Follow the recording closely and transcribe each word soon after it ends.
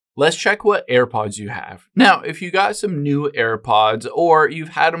Let's check what AirPods you have. Now, if you got some new AirPods or you've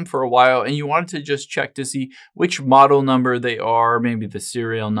had them for a while and you wanted to just check to see which model number they are, maybe the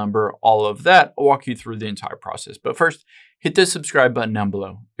serial number, all of that, I'll walk you through the entire process. But first, hit the subscribe button down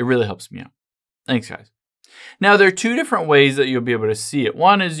below. It really helps me out. Thanks, guys. Now, there are two different ways that you'll be able to see it.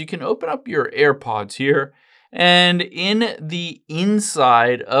 One is you can open up your AirPods here, and in the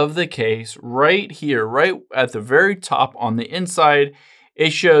inside of the case, right here, right at the very top on the inside,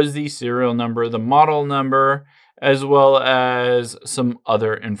 it shows the serial number, the model number, as well as some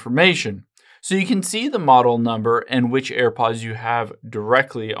other information. So you can see the model number and which AirPods you have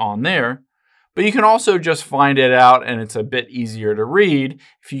directly on there, but you can also just find it out, and it's a bit easier to read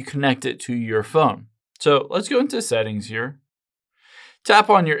if you connect it to your phone. So let's go into settings here. Tap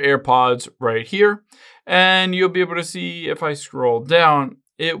on your AirPods right here, and you'll be able to see if I scroll down,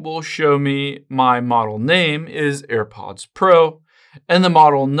 it will show me my model name is AirPods Pro, and the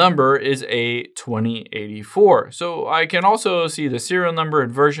model number is A2084. So I can also see the serial number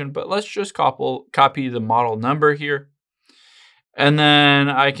and version, but let's just copy the model number here. And then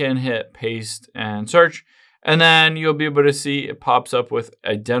I can hit paste and search. And then you'll be able to see it pops up with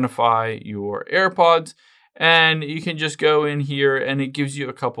identify your AirPods. And you can just go in here and it gives you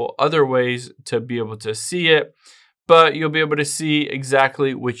a couple other ways to be able to see it. But you'll be able to see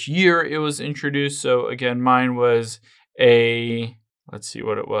exactly which year it was introduced. So again, mine was let's see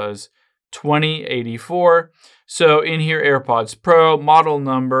what it was, 2084. So in here, AirPods Pro, model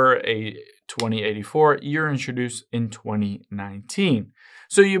number A2084, year introduced in 2019.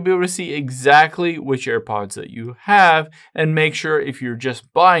 So you'll be able to see exactly which AirPods that you have and make sure if you're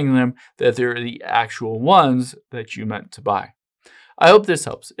just buying them that they're the actual ones that you meant to buy. I hope this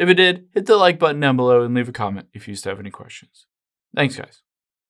helps. If it did, hit the like button down below and leave a comment if you still have any questions. Thanks, guys.